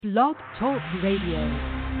Blog Talk Radio.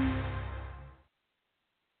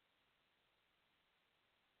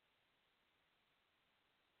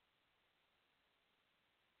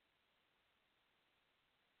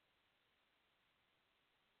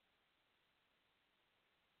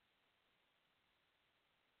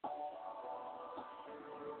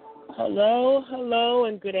 Hello,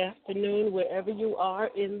 and good afternoon, wherever you are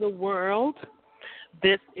in the world.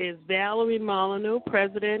 This is Valerie Molyneux,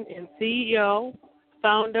 President and CEO,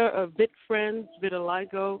 founder of VitFriends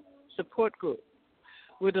Vitiligo Support Group.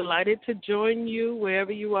 We're delighted to join you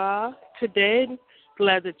wherever you are today.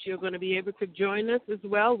 Glad that you're going to be able to join us as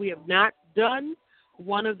well. We have not done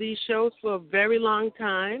one of these shows for a very long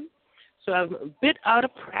time, so I'm a bit out of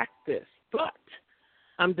practice, but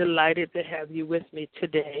I'm delighted to have you with me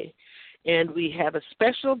today. And we have a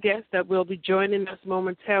special guest that will be joining us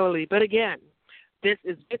momentarily. But again, this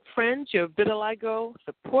is VitFriends, your vitiligo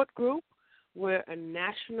support group. We're a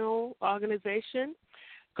national organization.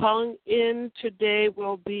 Calling in today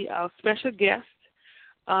will be our special guest,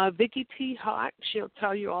 Vicki T. Hart. She'll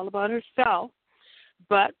tell you all about herself.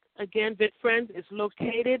 But again, VitFriends is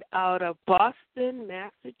located out of Boston,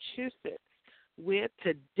 Massachusetts, where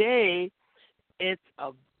today it's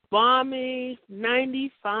a balmy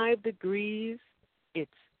 95 degrees.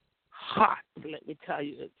 It's hot, let me tell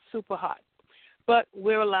you. It's super hot. But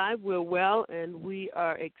we're alive, we're well, and we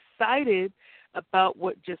are excited about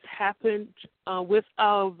what just happened with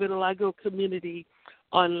our vitiligo community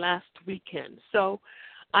on last weekend. So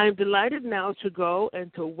I'm delighted now to go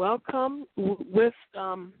and to welcome with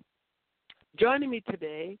joining me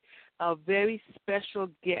today a very special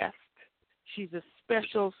guest. She's a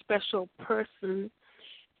special, special person,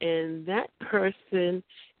 and that person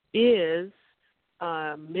is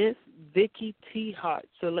Miss Vicki T. Hart.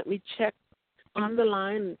 So let me check on the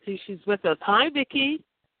line and see if she's with us. Hi, Vicki.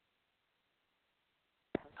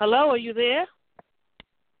 Hello, are you there?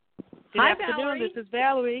 Good Hi, afternoon. Valerie. This is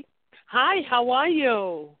Valerie. Hi, how are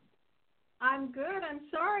you? I'm good. I'm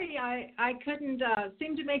sorry I couldn't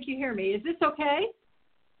seem to make you hear me. Is this okay?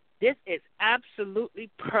 This is absolutely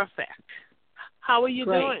perfect. How are you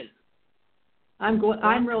doing?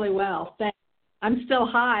 I'm really well. Thanks. I'm still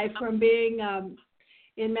high from being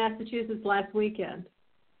in Massachusetts last weekend.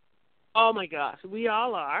 Oh, my gosh. We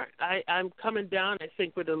all are. I'm coming down, I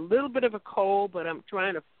think, with a little bit of a cold, but I'm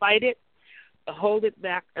trying to fight it, hold it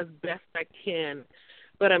back as best I can.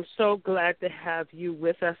 But I'm so glad to have you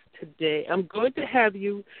with us today. I'm going to have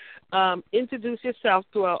you introduce yourself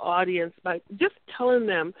to our audience by just telling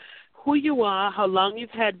them who you are, how long you've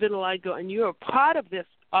had vitiligo, and you're a part of this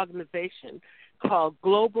organization called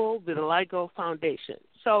Global Vitiligo Foundation.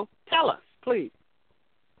 So tell us, please.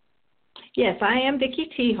 Yes, I am Vicki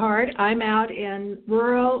T. Hart. I'm out in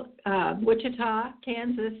rural Wichita,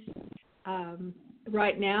 Kansas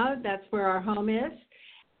right now. That's where our home is.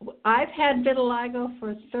 I've had vitiligo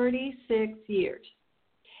for 36 years.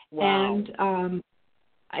 Wow. And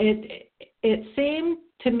it seemed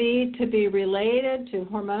to me to be related to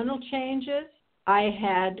hormonal changes. I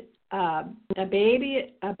had a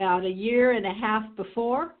baby about a year and a half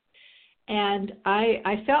before, and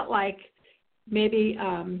I felt like maybe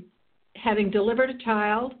having delivered a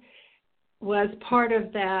child was part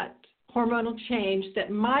of that hormonal change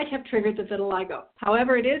that might have triggered the vitiligo.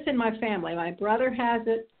 However, it is in my family. My brother has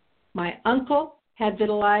it. My uncle had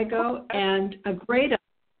vitiligo, and a great uncle.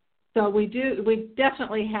 So we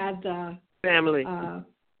definitely had the family.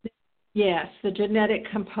 Yes, the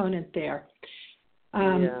genetic component there.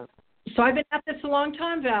 Yeah. So I've been at this a long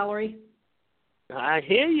time, Valerie. I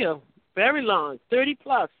hear you. Very long, 30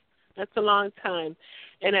 plus. That's a long time.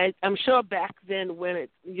 And I'm sure back then when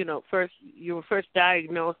you were first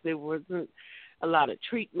diagnosed, there wasn't a lot of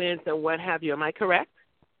treatments and what have you. Am I correct?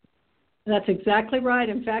 That's exactly right.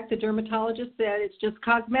 In fact, the dermatologist said it's just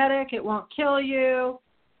cosmetic. It won't kill you.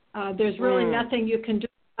 There's really nothing you can do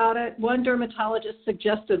about it. One dermatologist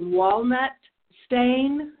suggested walnut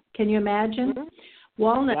stain. Can you imagine? Mm-hmm.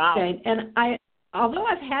 Walnut Wow. stain. And although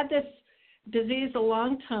I've had this disease a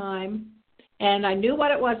long time, and I knew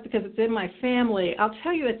what it was because it's in my family, I'll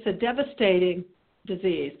tell you it's a devastating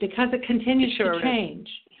disease because it continues to change.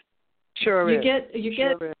 Sure you is.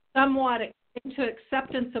 get somewhat into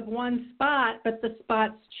acceptance of one spot, but the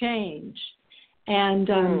spots change. And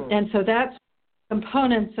so that's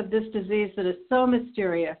components of this disease that is so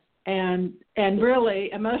mysterious and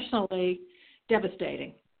really emotionally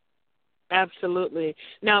devastating. Absolutely.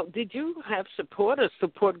 Now, did you have a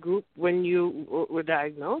support group when you were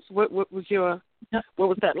diagnosed? What was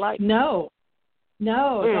that like? No. The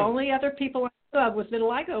only other people I knew of with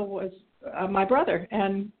vitiligo was my brother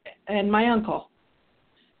and my uncle.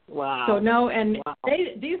 Wow. So no, and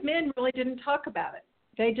these men really didn't talk about it.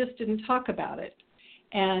 They just didn't talk about it.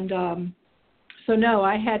 And so no,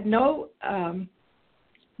 I had no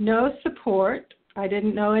support. I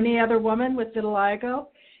didn't know any other woman with vitiligo.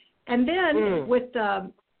 And then with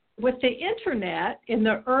the internet in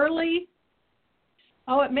the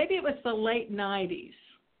maybe it was the late 90s,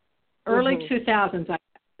 early 2000s.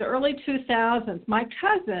 The early 2000s, my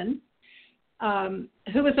cousin,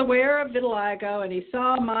 who was aware of vitiligo and he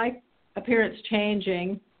saw my appearance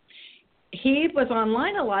changing, he was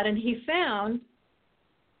online a lot and he found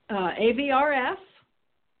AVRF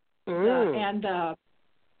and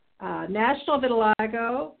National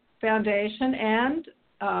Vitiligo Foundation and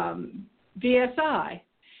VSI.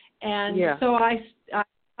 And so I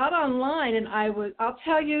got online and I'll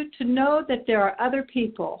tell you, to know that there are other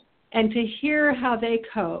people and to hear how they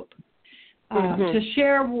cope, to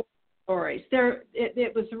share war stories.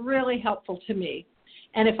 It was really helpful to me.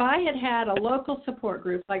 And if I had had a local support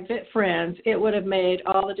group like Vit Friends, it would have made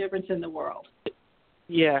all the difference in the world.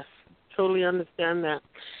 Yes, totally understand that.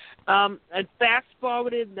 And fast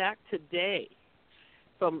forwarded that today,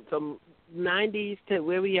 from 90s to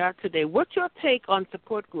where we are today, what's your take on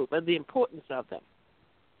support group and the importance of them?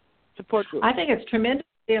 Support group. I think it's tremendously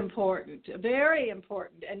important, very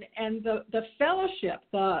important, and the fellowship,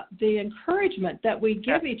 the encouragement that we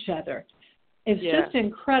give each other is just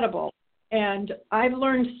incredible. And I've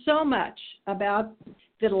learned so much about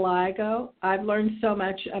vitiligo. I've learned so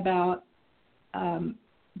much about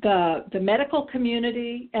the medical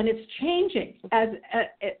community, and it's changing.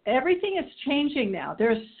 Everything is changing now.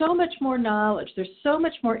 There's so much more knowledge. There's so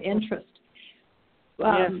much more interest.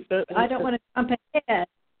 I don't want to jump ahead.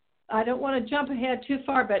 I don't want to jump ahead too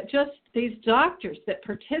far, but just these doctors that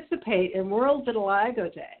participate in World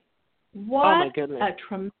Vitiligo Day. What oh, my goodness. a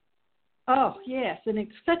tremendous. Oh, yes, and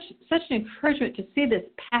it's such an encouragement to see this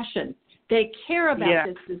passion. They care about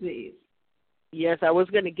this disease. Yes, I was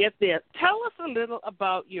going to get there. Tell us a little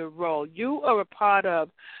about your role. You are a part of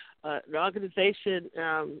an organization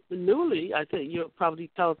newly, I think you'll probably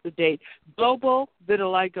tell us the date, Global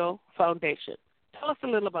Vitiligo Foundation. Tell us a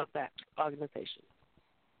little about that organization.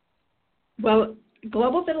 Well,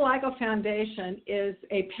 Global Vitiligo Foundation is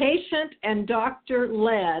a patient and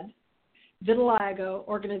doctor-led vitiligo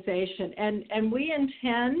organization, and we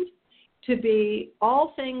intend to be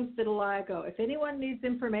all things vitiligo. If anyone needs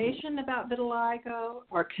information about vitiligo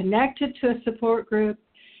or connected to a support group,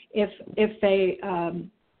 if they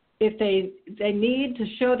need to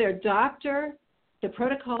show their doctor the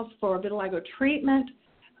protocols for vitiligo treatment,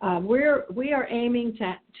 we are aiming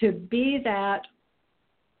to be that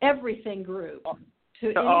everything group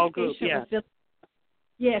to all any groups. patient with vitiligo.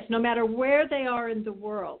 Yes, no matter where they are in the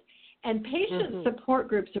world. And patient support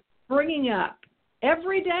groups are bringing up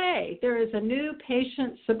every day. There is a new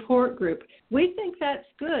patient support group. We think that's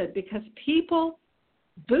good because people,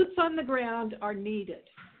 boots on the ground, are needed.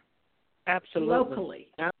 Absolutely. Locally.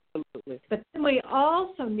 Absolutely. But then we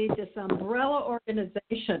also need this umbrella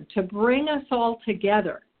organization to bring us all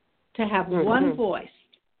together, to have one voice,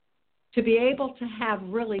 to be able to have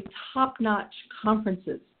really top-notch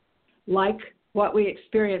conferences like what we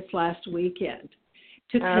experienced last weekend,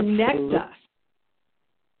 to connect us,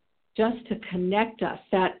 just to connect us,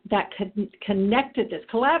 that connectedness.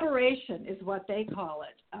 Collaboration is what they call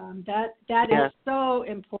it. That is so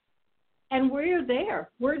important. And we're there.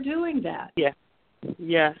 We're doing that. Yes.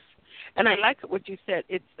 Yes. And I like what you said.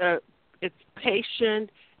 It's patient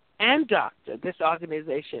and doctor. This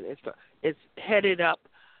organization is headed up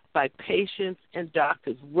by patients and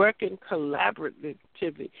doctors working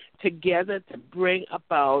collaboratively together to bring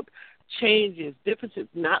about changes, differences,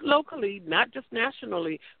 not locally, not just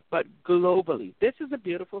nationally, but globally. This is a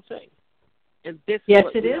beautiful thing. And this yes, is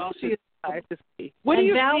what it we is all beautiful. aspire to see. What do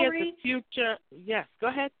you Valerie, see as the future? Yes, go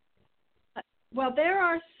ahead. Well, there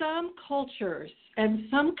are some cultures and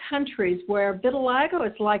some countries where vitiligo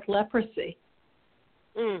is like leprosy.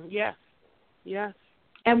 Yes, yes.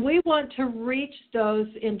 And we want to reach those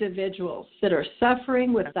individuals that are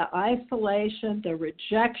suffering with the isolation, the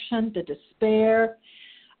rejection, the despair.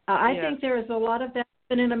 I think there is a lot of that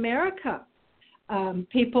in America.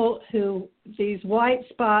 People who, these white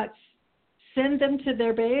spots, send them to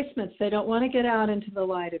their basements. They don't want to get out into the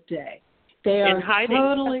light of day. They are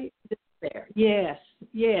totally despair. Yes,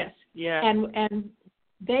 yes. Yeah. And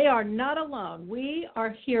they are not alone. We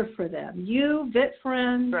are here for them. You, Vit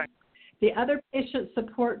Friends, the other patient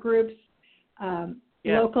support groups,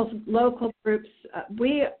 local groups,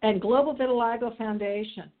 we and Global Vitiligo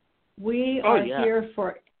Foundation. We are here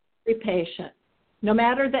for every patient. No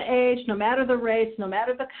matter the age, no matter the race, no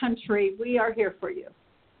matter the country, we are here for you.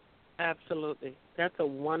 Absolutely. That's a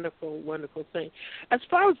wonderful, wonderful thing. As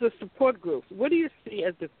far as the support groups, what do you see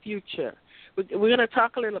as the future? We're going to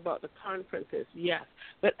talk a little about the conferences, yes.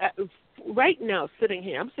 But right now, sitting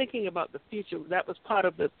here, I'm thinking about the future. That was part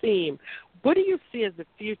of the theme. What do you see as the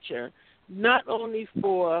future, not only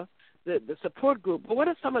for the support group, but what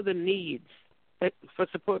are some of the needs for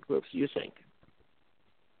support groups, you think?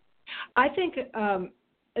 I think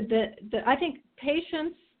I think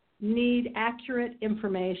patients need accurate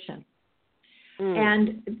information.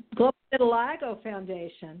 And Global Vitiligo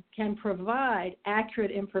Foundation can provide accurate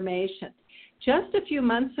information. Just a few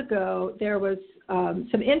months ago, there was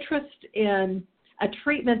some interest in a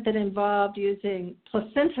treatment that involved using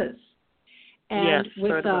placentas, and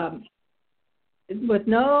with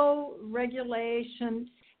no regulation.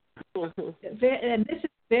 And this is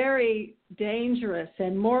very dangerous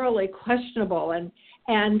and morally questionable,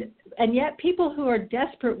 and yet people who are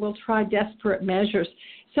desperate will try desperate measures.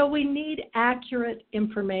 So we need accurate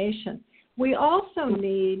information. We also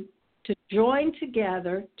need to join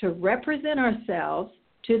together to represent ourselves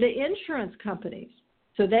to the insurance companies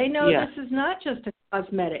so they know this is not just a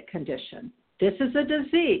cosmetic condition. This is a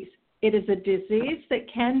disease. It is a disease that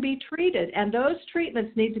can be treated, and those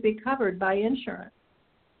treatments need to be covered by insurance.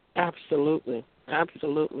 Absolutely.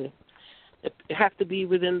 Absolutely. It has to be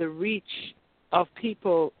within the reach of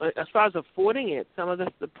people as far as affording it. Some of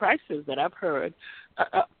the prices that I've heard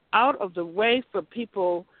out of the way for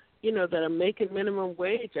people, that are making minimum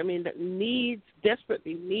wage. I mean, that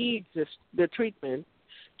desperately needs the treatment.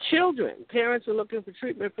 Children, parents are looking for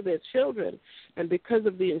treatment for their children, and because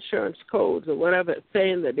of the insurance codes or whatever,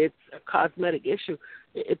 saying that it's a cosmetic issue,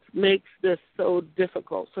 it makes this so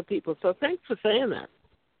difficult for people. So thanks for saying that.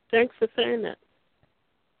 Thanks for saying that.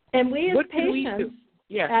 And we as patients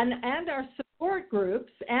and our support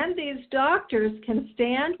groups and these doctors can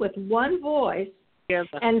stand with one voice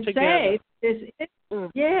and say this is,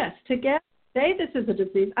 together say this is a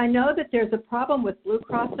disease. I know that there's a problem with Blue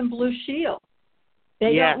Cross and Blue Shield.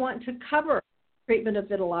 They don't want to cover treatment of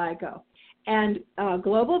vitiligo. And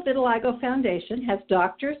Global Vitiligo Foundation has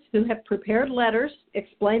doctors who have prepared letters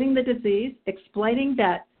explaining the disease, explaining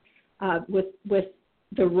that with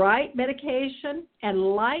the right medication and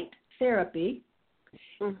light therapy,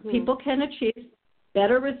 people can achieve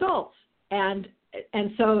better results. And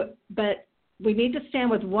so, but we need to stand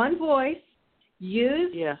with one voice,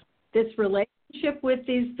 use this relationship with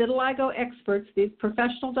these vitiligo experts, these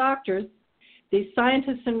professional doctors, these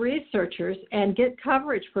scientists and researchers, and get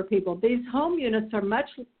coverage for people. These home units are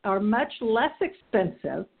much less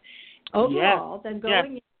expensive overall than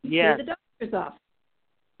going into the doctor's office.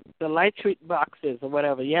 The light treat boxes or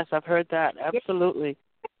whatever. Yes, I've heard that. Absolutely.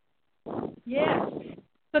 Yes.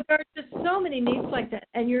 But there are just so many needs like that.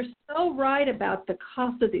 And you're so right about the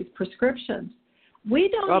cost of these prescriptions. We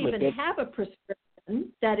don't even have a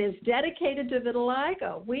prescription that is dedicated to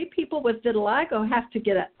vitiligo. We people with vitiligo have to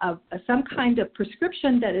get some kind of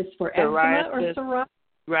prescription that is for eczema or psoriasis.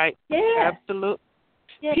 Right. Yeah. Absolutely.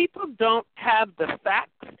 Yeah. People don't have the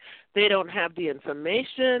facts. They don't have the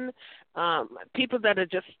information. People that are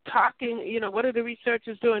just talking, what are the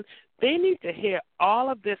researchers doing? They need to hear all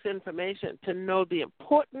of this information to know the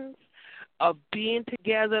importance of being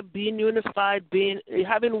together, being unified,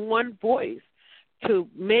 having one voice to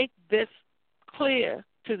make this clear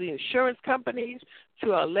to the insurance companies,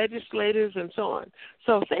 to our legislators, and so on.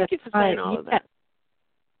 So thank you for saying all of that.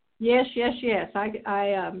 Yes.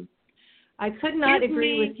 I could not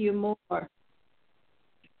agree with you more.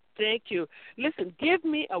 Thank you. Listen, give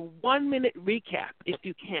me a 1-minute recap, if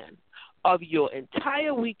you can, of your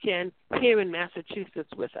entire weekend here in Massachusetts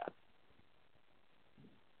with us.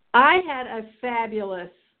 I had a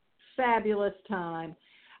fabulous, fabulous time.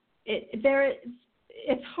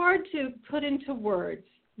 It's hard to put into words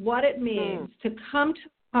what it means to come to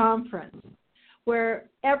a conference where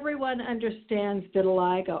everyone understands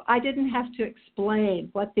vitiligo. I didn't have to explain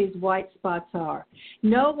what these white spots are.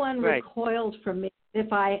 No one recoiled from me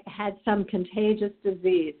if I had some contagious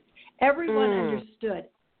disease. Everyone understood.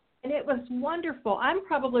 And it was wonderful. I'm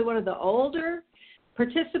probably one of the older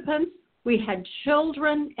participants. We had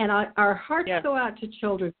children, and our hearts go out to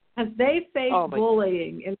children because they face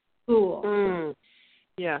bullying in school.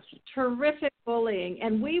 Yes. Terrific bullying.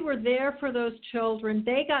 And we were there for those children.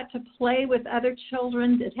 They got to play with other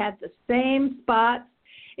children that had the same spots.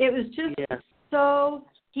 It was just so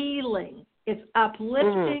healing. It's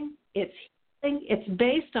uplifting. It's healing. It's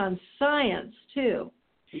based on science, too.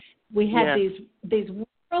 We had these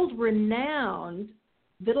world-renowned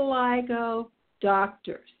vitiligo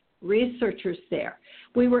doctors researchers there.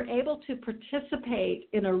 We were able to participate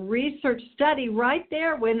in a research study right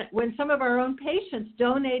there when some of our own patients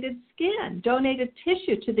donated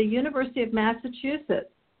tissue to the University of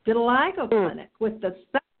Massachusetts Vitiligo Clinic with the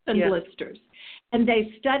suction blisters. And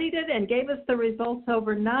they studied it and gave us the results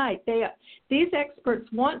overnight. These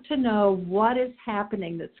experts want to know what is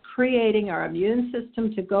happening that's creating our immune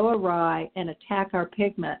system to go awry and attack our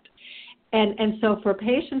pigment. And so for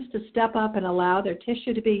patients to step up and allow their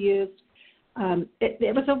tissue to be used,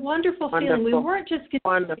 it was a wonderful feeling. We weren't just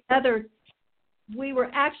getting together. We were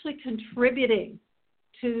actually contributing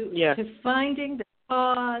to finding the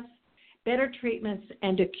cause, better treatments,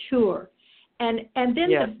 and a cure. And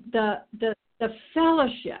then the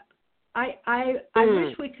fellowship. I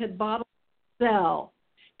wish we could bottle sell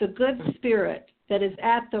the good spirit that is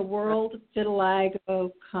at the World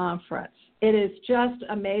Vitiligo Conference. It is just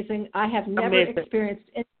amazing. I have never experienced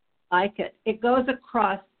anything like it. It goes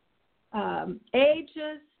across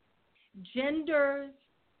ages, genders,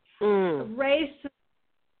 races,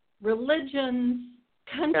 religions,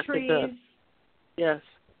 countries. Yes.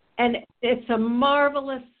 And it's a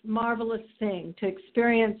marvelous, marvelous thing to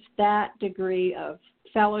experience that degree of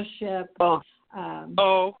fellowship.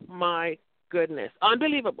 Oh my goodness.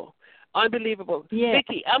 Unbelievable. Yeah.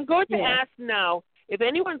 Vicki, I'm going to ask now, if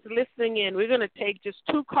anyone's listening in, we're going to take just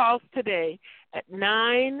 2 calls today at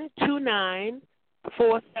 929-477-1213.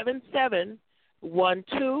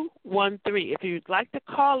 If you'd like to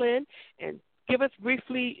call in and give us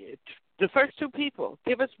briefly, the first 2 people,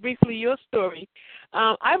 give us briefly your story.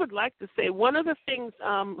 I would like to say one of the things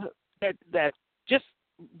that just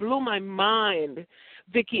blew my mind,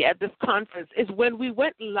 Vicki, at this conference is when we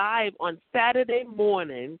went live on Saturday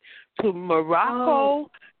morning to Morocco,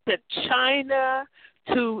 to China,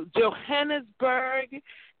 to Johannesburg,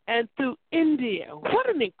 and to India. What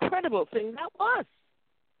an incredible thing that was.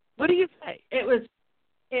 What do you say? It was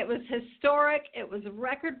historic. It was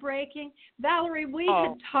record-breaking. Valerie, we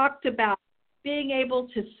had talked about being able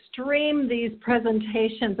to stream these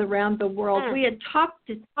presentations around the world. We had talked.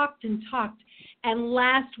 And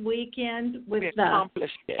last weekend, with the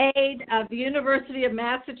aid of the University of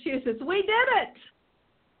Massachusetts, we did it.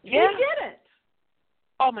 Yeah. We did it.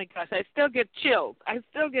 Oh, my gosh, I still get chills. I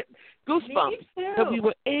still get goosebumps that we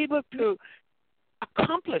were able to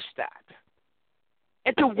accomplish that.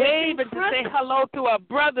 And to wave and to say hello to our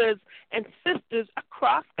brothers and sisters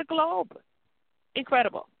across the globe.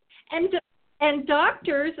 Incredible. And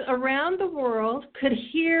doctors around the world could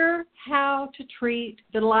hear how to treat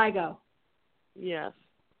vitiligo. Yes.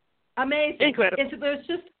 Amazing. Incredible. It was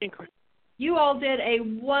just incredible. You all did a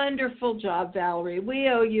wonderful job, Valerie. We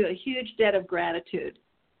owe you a huge debt of gratitude.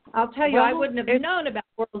 I'll tell you, I wouldn't have known about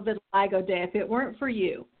World Vitiligo Day if it weren't for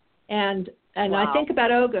you. And I think about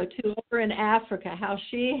Ogo, too, over in Africa, how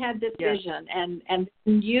she had this vision. And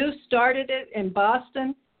you started it in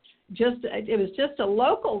Boston. It was just a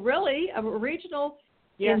local, really, a regional.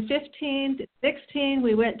 In 15 to 16,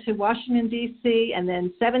 we went to Washington, D.C., and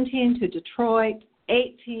then 17 to Detroit,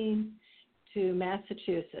 18 to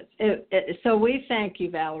Massachusetts. So we thank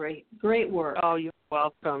you, Valerie. Great work. Oh, you're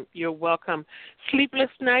welcome. You're welcome.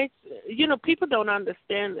 Sleepless nights, people don't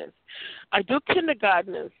understand this. I do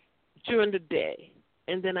kindergartners during the day,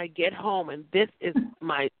 and then I get home, and this is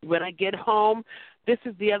when I get home, this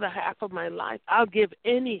is the other half of my life. I'll give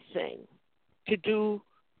anything to do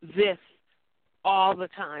this all the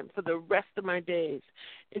time for the rest of my days.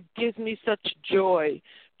 It gives me such joy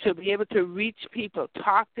to be able to reach people,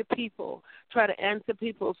 talk to people, try to answer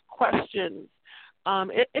people's questions.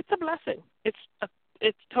 It's a blessing.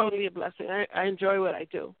 It's totally a blessing. I enjoy what I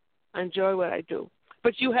do.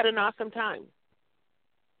 But you had an awesome time.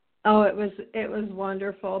 Oh, it was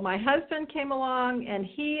wonderful. My husband came along, and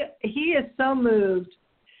he is so moved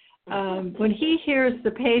when he hears the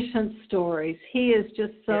patient's stories. He is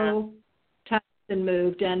just so touched and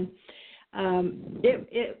moved, and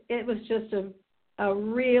it was just a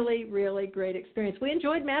really, really great experience. We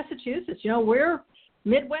enjoyed Massachusetts. We're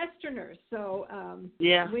Midwesterners, so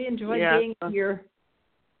we enjoyed being in your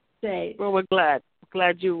state. Well, we're glad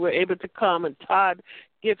you were able to come, and Todd,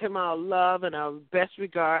 give him our love and our best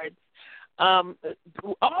regards. All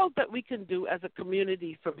that we can do as a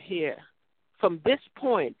community from this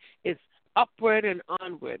point, is upward and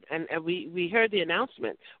onward. And we heard the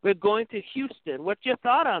announcement. We're going to Houston. What's your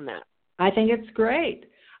thought on that? I think it's great.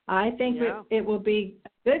 I think it will be a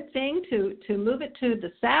good thing to move it to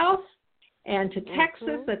the South and to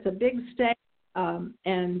Texas. That's a big state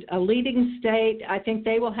and a leading state. I think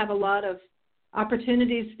they will have a lot of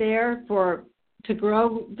opportunities there to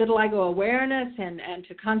grow vitiligo awareness and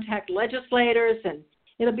to contact legislators, and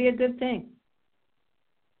it'll be a good thing.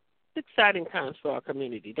 Exciting times for our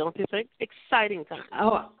community, don't you think? Exciting times.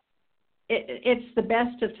 Oh, it's the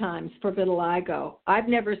best of times for vitiligo. I've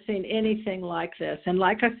never seen anything like this. And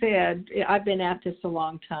like I said, I've been at this a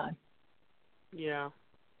long time. Yeah.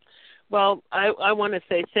 Well, I want to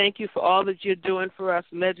say thank you for all that you're doing for us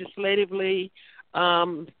legislatively,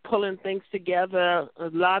 pulling things together.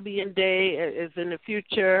 Lobbying Day is in the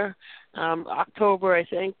future, October, I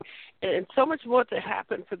think, and so much more to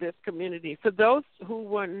happen for this community. For those who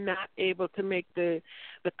were not able to make the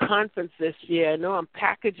conference this year, I know I'm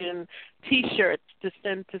packaging T-shirts to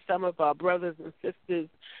send to some of our brothers and sisters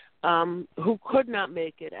who could not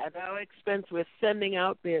make it. At our expense, we're sending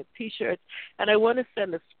out their T-shirts. And I want to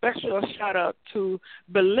send a special shout-out to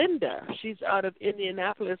Belinda. She's out of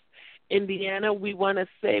Indianapolis, Indiana. We want to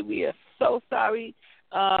say we are so sorry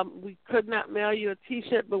we could not mail you a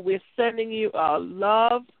T-shirt, but we're sending you our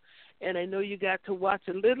love. And I know you got to watch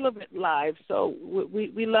a little of it live. So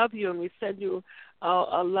we love you, and we send you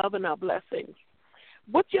our love and our blessings.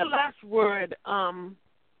 What's your last word,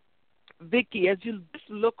 Vicki, as you just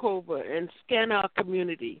look over and scan our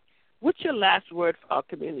community? What's your last word for our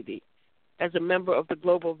community as a member of the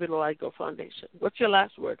Global Vitiligo Foundation? What's your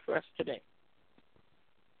last word for us today?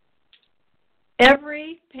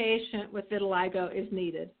 Every patient with vitiligo is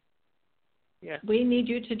needed. Yes. We need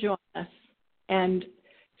you to join us. And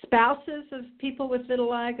spouses of people with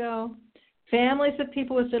vitiligo, families of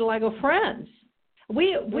people with vitiligo, friends.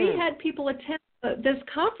 We had people attend this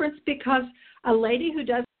conference because a lady who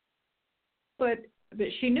does what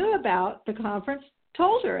she knew about the conference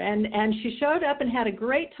told her, and she showed up and had a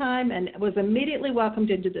great time and was immediately welcomed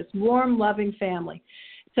into this warm, loving family.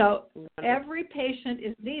 So every patient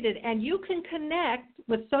is needed, and you can connect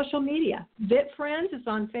with social media. VitFriends is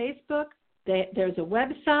on Facebook. There's a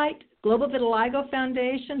website. Global Vitiligo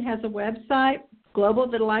Foundation has a website,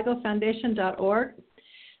 globalvitiligofoundation.org.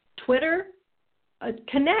 Twitter,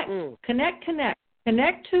 connect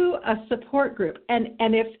to a support group. And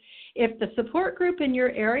if the support group in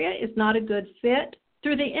your area is not a good fit,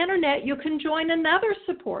 through the internet you can join another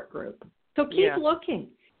support group. So keep looking.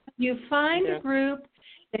 You find a group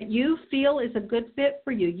that you feel is a good fit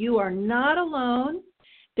for you. You are not alone.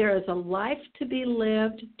 There is a life to be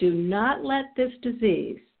lived. Do not let this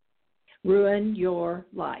disease ruin your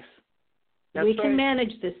life. We can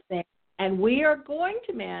manage this thing, and we are going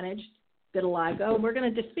to manage vitiligo. We're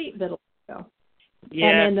going to defeat vitiligo.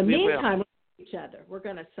 Yes, and in the meantime, we're each other. We're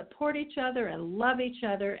going to support each other and love each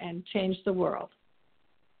other and change the world.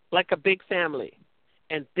 Like a big family.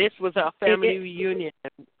 And this was our family reunion.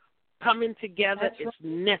 Coming together is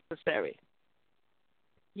necessary.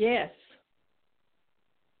 Yes.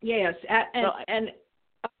 And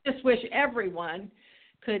I just wish everyone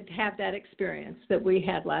could have that experience that we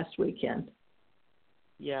had last weekend.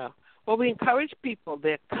 Yeah. Well, we encourage people.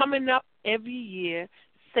 They're coming up every year,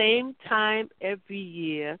 same time every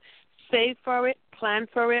year. Save for it, plan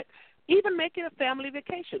for it, even make it a family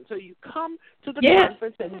vacation. So you come to the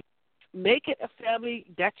conference and make it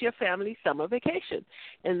that's your family summer vacation.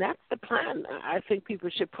 And that's the plan I think people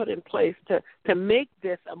should put in place to make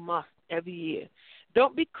this a must every year.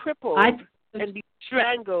 Don't be crippled and be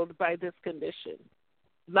strangled by this condition.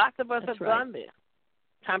 Lots of us have gone there.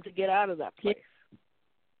 Time to get out of that place.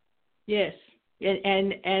 Yes,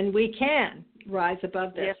 and we can rise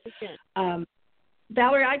above this. Yes, we can.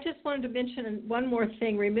 Valerie, I just wanted to mention one more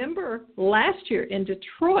thing. Remember last year in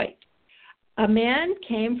Detroit, a man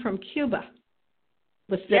came from Cuba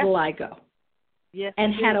with vitiligo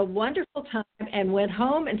and had a wonderful time and went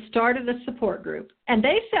home and started a support group. And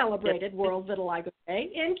they celebrated World Vitiligo Day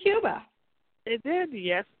in Cuba. They did,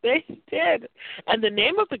 yes, they did. And the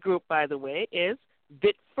name of the group, by the way, is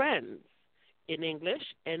VitFriends in English,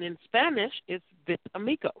 and in Spanish, it's Vit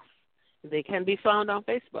Amigos. They can be found on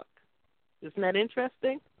Facebook. Isn't that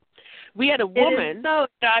interesting? We had a woman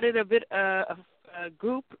started a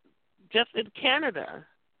group just in Canada.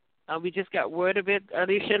 We just got word of it.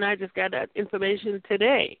 Alicia and I just got that information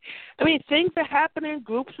today. I mean, things are happening.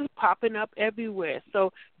 Groups are popping up everywhere.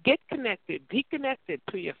 So get connected. Be connected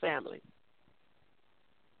to your family.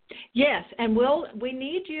 Yes, and we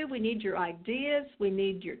need you. We need your ideas. We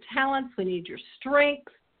need your talents. We need your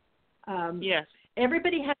strengths. Yes.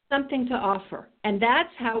 Everybody has something to offer, and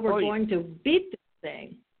that's how we're going to beat this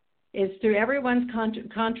thing, is through everyone's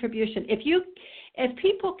contribution. If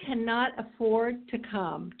people cannot afford to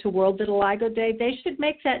come to World Vitiligo Day, they should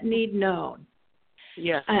make that need known.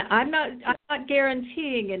 Yes. I'm not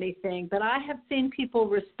guaranteeing anything, but I have seen people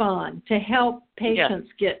respond to help patients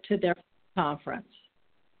get to their conference.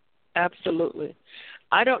 Absolutely.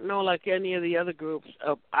 I don't know like any of the other groups.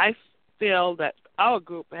 I feel that our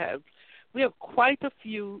group we have quite a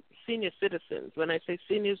few senior citizens. When I say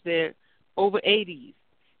seniors, they're over 80s.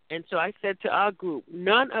 And so I said to our group,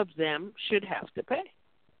 none of them should have to pay.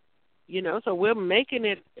 So we're making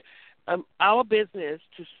it our business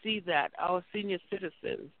to see that our senior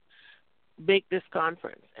citizens make this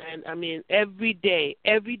conference. And, I mean, every day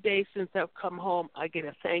since I've come home, I get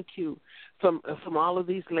a thank you from all of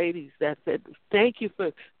these ladies that said, thank you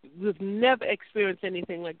we've never experienced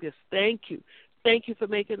anything like this. Thank you. Thank you for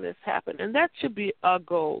making this happen. And that should be our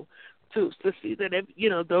goal, to see that,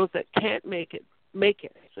 those that can't make it.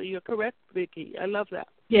 So you're correct, Vicki. I love that.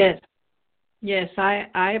 Yes,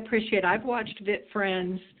 I appreciate it. I've watched Vit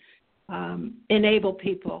Friends enable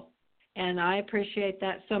people, and I appreciate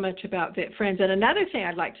that so much about Vit Friends. And another thing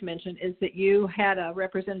I'd like to mention is that you had a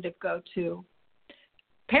representative go to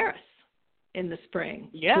Paris in the spring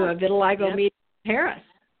to a vitiligo meeting in Paris.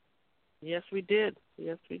 Yes, we did.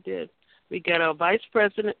 We got our Vice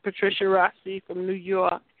President, Patricia Rossi from New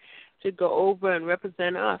York, to go over and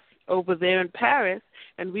represent us over there in Paris,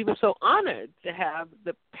 and we were so honored to have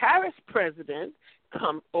the Paris president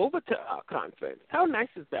come over to our conference. How nice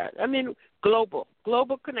is that? I mean, global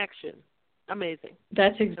connection. Amazing.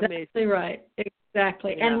 That's exactly right.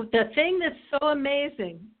 Exactly. Yeah. And the thing that's so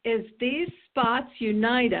amazing is these spots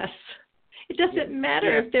unite us. It doesn't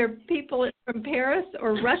matter if they're people from Paris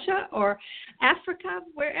or Russia or Africa,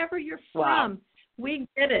 wherever you're from. We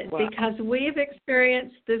get it because we've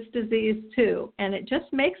experienced this disease too, and it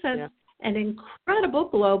just makes us an incredible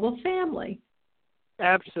global family.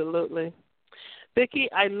 Absolutely. Vicki,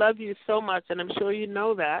 I love you so much, and I'm sure you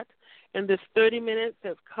know that. And this 30 minutes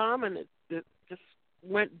have come, and it just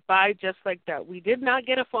went by just like that. We did not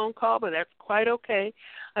get a phone call, but that's quite okay.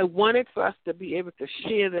 I wanted for us to be able to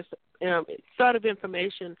share this sort of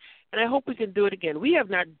information, and I hope we can do it again. We have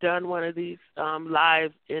not done one of these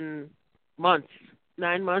live in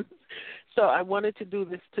 9 months. So I wanted to do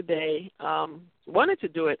this today. Wanted to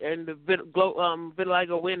do it in the Vitiligo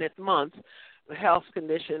Awareness Month, health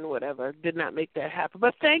condition, whatever. Did not make that happen.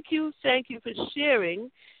 But thank you for sharing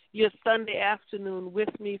your Sunday afternoon with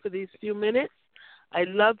me for these few minutes. I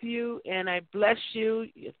love you and I bless you.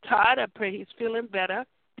 Todd, I pray he's feeling better.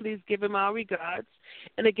 Please give him our regards.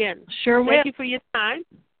 And again, thank you for your time.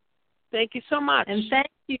 Thank you so much. And thank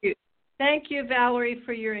you. Thank you, Valerie,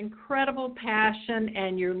 for your incredible passion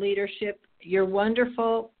and your leadership, your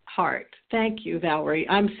wonderful heart. Thank you, Valerie.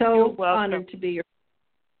 I'm so honored to be your.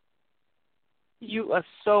 You are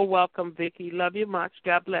so welcome, Vicki. Love you much.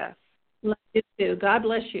 God bless. Love you too. God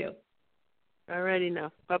bless you. All righty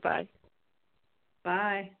now. Bye-bye.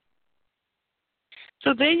 Bye.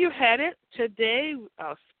 So there you had it. Today,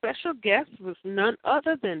 our special guest was none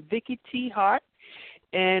other than Vicki T. Hart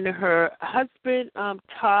and her husband,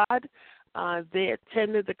 Todd. They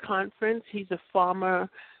attended the conference. He's a former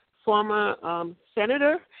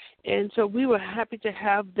senator, and so we were happy to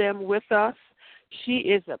have them with us. She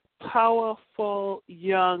is a powerful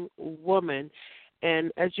young woman,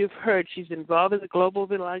 and as you've heard, she's involved in the Global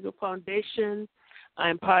Vitiligo Foundation.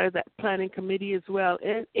 I'm part of that planning committee as well,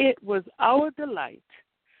 and it was our delight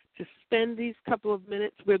to spend these couple of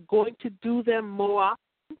minutes. We're going to do them more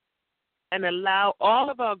often and allow all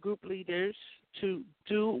of our group leaders to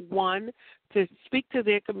do one to speak to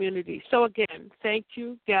their community. So again, thank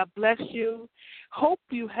you. God bless you. Hope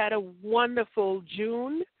you had a wonderful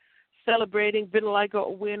June celebrating Vitiligo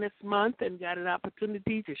Awareness Month and got an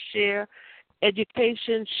opportunity to share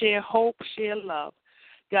education, share hope, share love.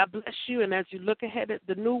 God bless you. And as you look ahead at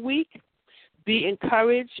the new week, be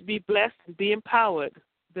encouraged, be blessed, and be empowered.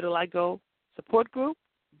 Vitiligo Support Group,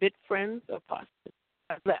 Vit Friends of Boston.